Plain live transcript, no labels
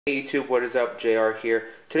Hey YouTube, what is up? JR here.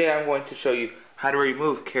 Today I'm going to show you how to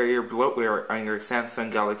remove carrier bloatware on your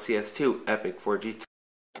Samsung Galaxy S2 Epic 4G.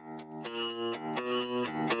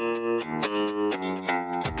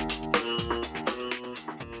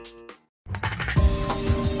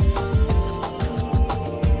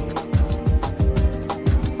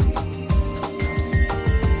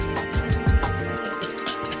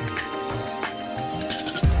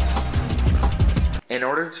 In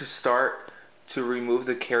order to start to remove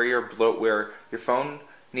the carrier bloatware, your phone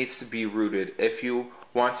needs to be rooted. If you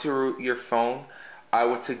want to root your phone, I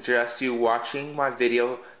would suggest you watching my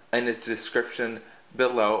video in the description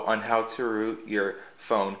below on how to root your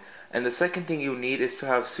phone. And the second thing you need is to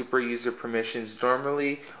have super user permissions.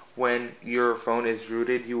 Normally, when your phone is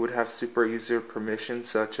rooted, you would have super user permissions,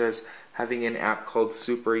 such as having an app called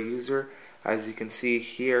Super User. As you can see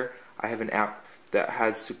here, I have an app that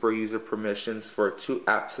has super user permissions for two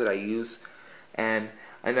apps that I use. And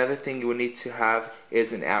another thing you will need to have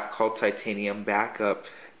is an app called Titanium Backup.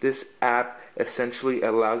 This app essentially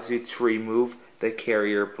allows you to remove the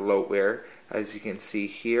carrier bloatware. As you can see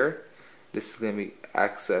here, this is going to be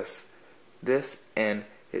access this, and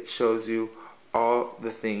it shows you all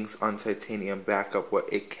the things on Titanium Backup, what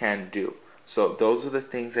it can do. So those are the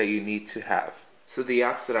things that you need to have. So the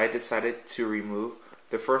apps that I decided to remove,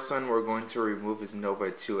 the first one we're going to remove is Nova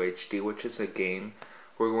 2 HD, which is a game.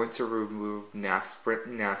 We're going to remove Sprint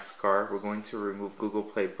and NASCAR. We're going to remove Google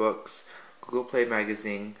Play Books, Google Play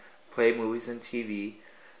Magazine, Play Movies and TV,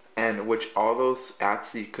 and which all those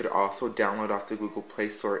apps you could also download off the Google Play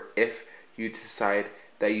Store if you decide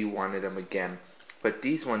that you wanted them again. But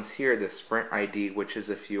these ones here, the Sprint ID, which is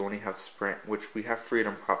if you only have Sprint, which we have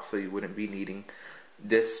Freedom Pop, so you wouldn't be needing.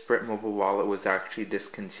 This Sprint mobile wallet was actually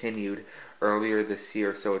discontinued earlier this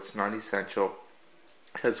year, so it's not essential.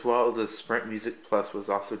 As well, the Sprint Music Plus was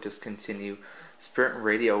also discontinued. Sprint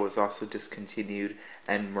Radio was also discontinued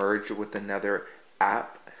and merged with another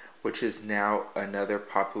app, which is now another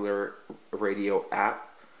popular radio app.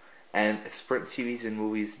 And Sprint TVs and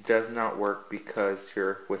Movies does not work because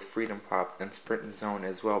you're with Freedom Pop, and Sprint Zone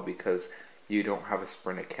as well because you don't have a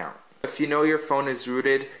Sprint account. If you know your phone is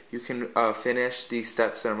rooted, you can finish these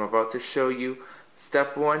steps that I'm about to show you.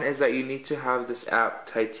 Step 1 is that you need to have this app,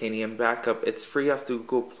 Titanium Backup. It's free off the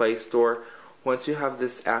Google Play Store. Once you have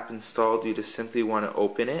this app installed, you just simply want to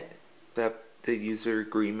open it, accept the user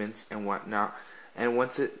agreements and whatnot. And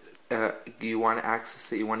once you want to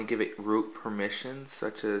access it, you want to give it root permissions,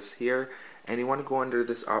 such as here. And you want to go under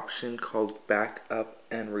this option called Backup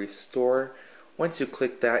and Restore. Once you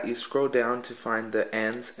click that, you scroll down to find the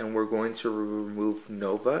ends, and we're going to remove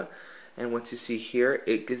Nova. And once you see here,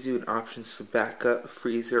 it gives you an option to backup,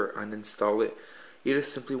 freeze, or uninstall it. You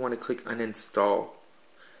just simply want to click uninstall.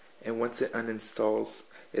 And once it uninstalls,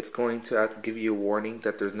 it's going to have to give you a warning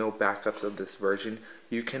that there's no backups of this version.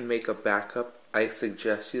 You can make a backup. I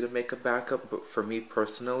suggest you to make a backup, but for me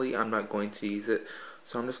personally, I'm not going to use it.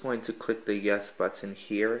 So I'm just going to click the yes button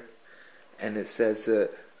here. And it says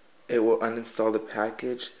that it will uninstall the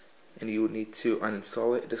package, and you will need to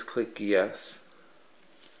uninstall it. Just click yes.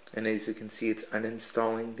 And as you can see, it's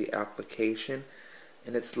uninstalling the application,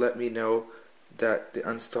 and it's let me know that the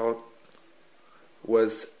install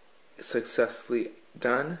was successfully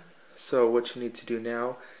done. So what you need to do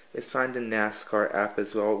now is find the NASCAR app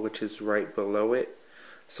as well, which is right below it.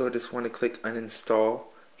 So I just want to click uninstall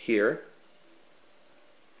here,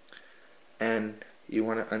 and you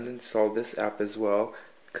want to uninstall this app as well,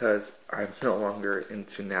 because I'm no longer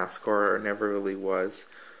into NASCAR, or never really was.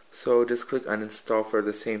 So just click uninstall for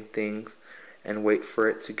the same things and wait for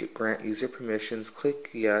it to grant user permissions. Click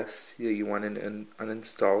yes, you want to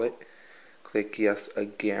uninstall it. Click yes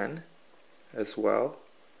again as well,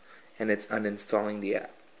 and it's uninstalling the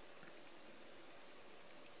app.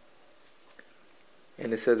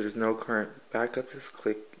 And it says there's no current backup. Just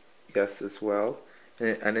click yes as well, and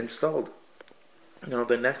it uninstalled. Now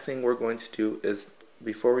the next thing we're going to do is,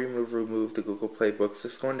 before we remove the Google Play Books,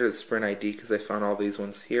 just go under the Sprint ID because I found all these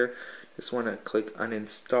ones here. Just want to click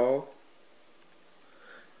uninstall.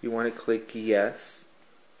 You want to click yes.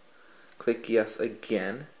 Click yes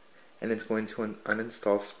again, and it's going to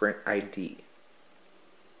uninstall Sprint ID.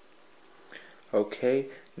 Okay,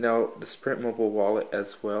 now the Sprint mobile wallet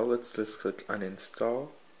as well. Let's just click uninstall.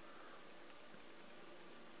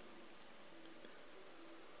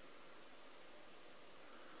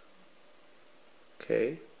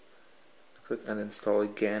 Okay, click uninstall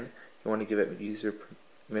again. You want to give it user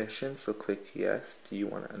permission, so click yes. Do you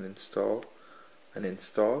want to uninstall?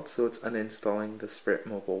 Uninstall. So it's uninstalling the Sprint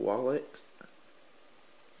mobile wallet.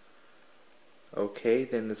 Okay,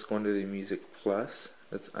 then let's go into the Music Plus.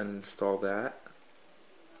 Let's uninstall that.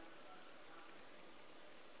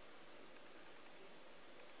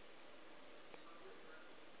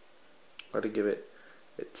 to give it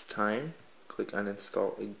its time. Click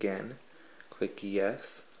uninstall again. Click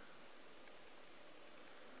yes.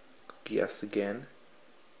 Click yes again.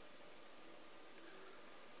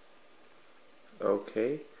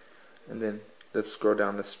 Okay. And then let's scroll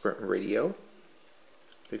down to Sprint Radio.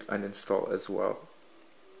 Click uninstall as well.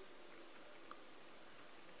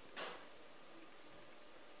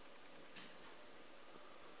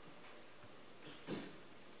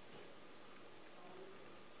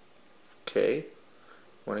 Okay.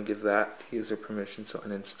 Want to give that user permission to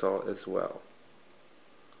uninstall as well.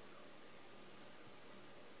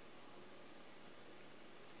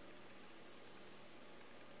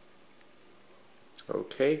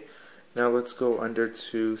 Okay, now let's go under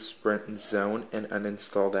to Sprint Zone and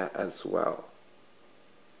uninstall that as well.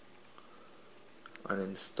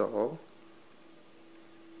 Uninstall.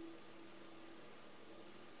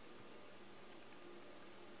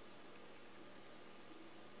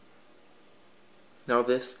 Now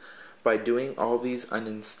by doing all these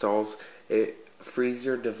uninstalls, it frees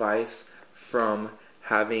your device from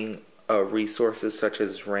having resources such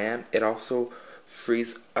as RAM. It also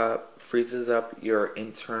freezes up your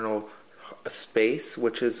internal space,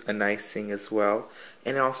 which is a nice thing as well.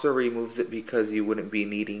 And it also removes it because you wouldn't be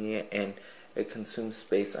needing it, and it consumes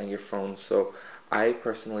space on your phone. So I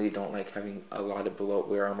personally don't like having a lot of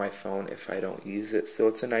bloatware on my phone if I don't use it. So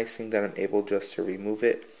it's a nice thing that I'm able just to remove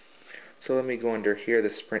it. So let me go under here,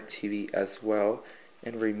 the Sprint TV as well,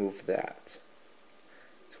 and remove that.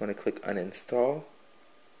 So I want to click uninstall.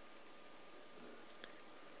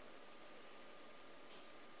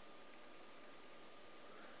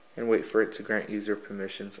 And wait for it to grant user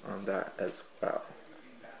permissions on that as well.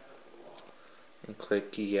 And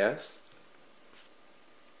click yes.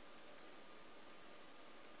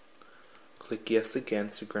 Click yes again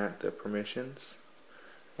to grant the permissions.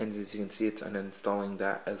 And as you can see, it's uninstalling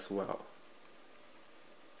that as well.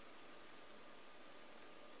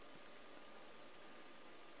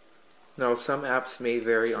 Now, some apps may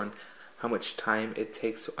vary on how much time it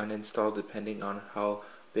takes to uninstall depending on how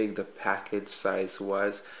big the package size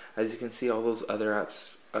was. As you can see, all those other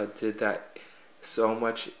apps did that so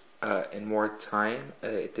much in more time.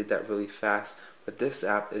 It did that really fast. But this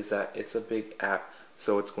app it's a big app,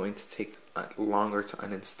 so it's going to take longer to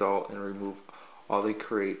uninstall and remove all the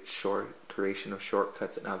creation of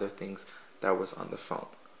shortcuts and other things that was on the phone.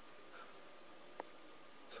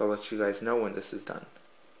 So I'll let you guys know when this is done.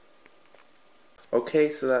 Okay,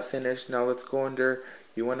 so that finished. Now let's go under,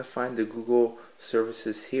 you want to find the Google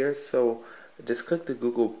services here. So just click the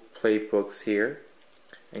Google Playbooks here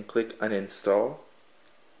and click uninstall.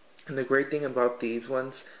 And the great thing about these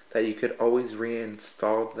ones that you could always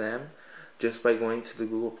reinstall them just by going to the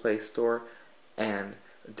Google Play Store and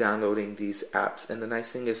downloading these apps. And the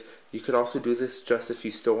nice thing is you could also do this just if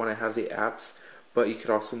you still want to have the apps, but you could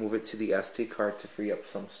also move it to the SD card to free up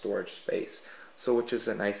some storage space. So which is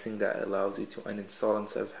a nice thing that allows you to uninstall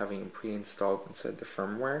instead of having them pre-installed inside the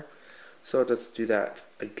firmware. So let's do that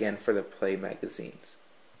again for the Play magazines.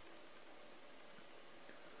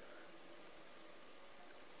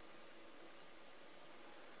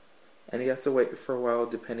 And you have to wait for a while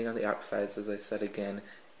depending on the app size, as I said again,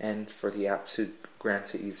 and for the app to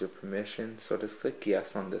grant it user permission. So just click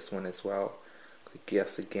yes on this one as well. Click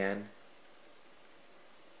yes again.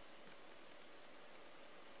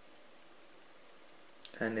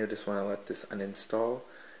 And you just want to let this uninstall.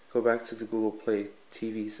 Go back to the Google Play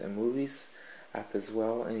TVs and Movies app as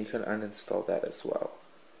well, and you can uninstall that as well.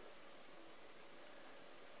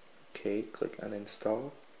 Okay, click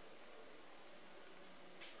uninstall.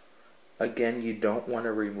 Again, you don't want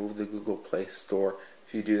to remove the Google Play Store.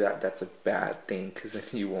 If you do that, that's a bad thing because then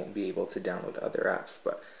you won't be able to download other apps.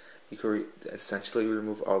 But you can essentially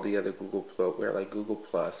remove all the other Google Bloatware like Google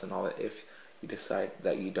Plus and all that if you decide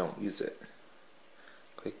that you don't use it.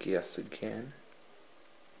 Click yes again.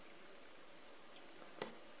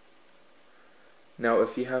 Now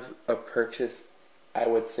if you have a purchase, I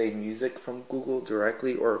would say music from Google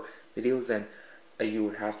directly or videos, then you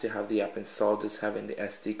would have to have the app installed, just having the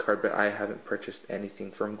SD card, but I haven't purchased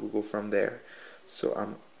anything from Google from there. So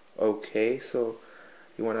I'm okay. So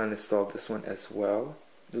you want to uninstall this one as well,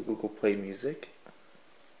 the Google Play Music.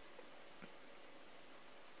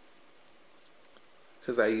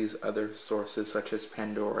 Because I use other sources such as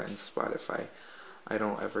Pandora and Spotify. I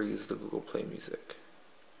don't ever use the Google Play Music.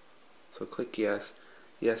 So click yes,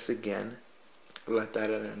 yes again, let that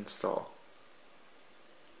uninstall.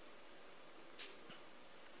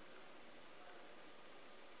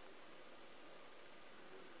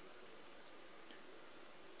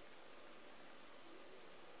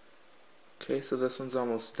 Okay, so this one's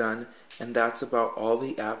almost done, and that's about all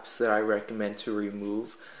the apps that I recommend to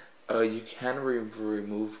remove. You can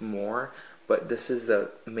remove more, but this is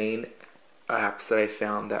the main apps that I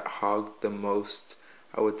found that hog the most,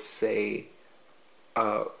 I would say,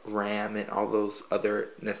 RAM and all those other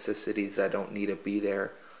necessities that don't need to be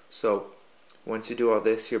there. So once you do all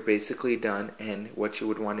this, you're basically done, and what you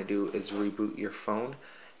would want to do is reboot your phone.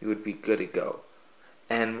 You would be good to go.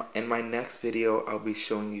 And in my next video, I'll be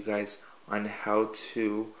showing you guys on how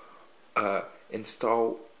to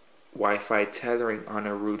install Wi-Fi tethering on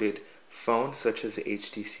a rooted phone, such as the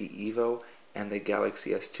HTC Evo and the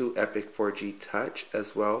Galaxy S2 Epic 4G Touch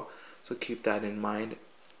as well. So keep that in mind.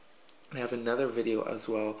 I have another video as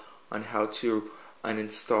well on how to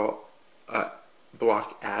uninstall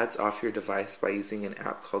block ads off your device by using an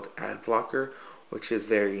app called Ad Blocker, which is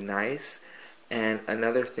very nice. And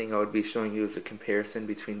another thing I would be showing you is a comparison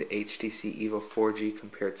between the HTC Evo 4G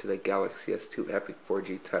compared to the Galaxy S2 Epic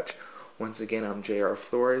 4G Touch. Once again, I'm JR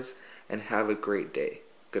Flores, and have a great day.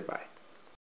 Goodbye.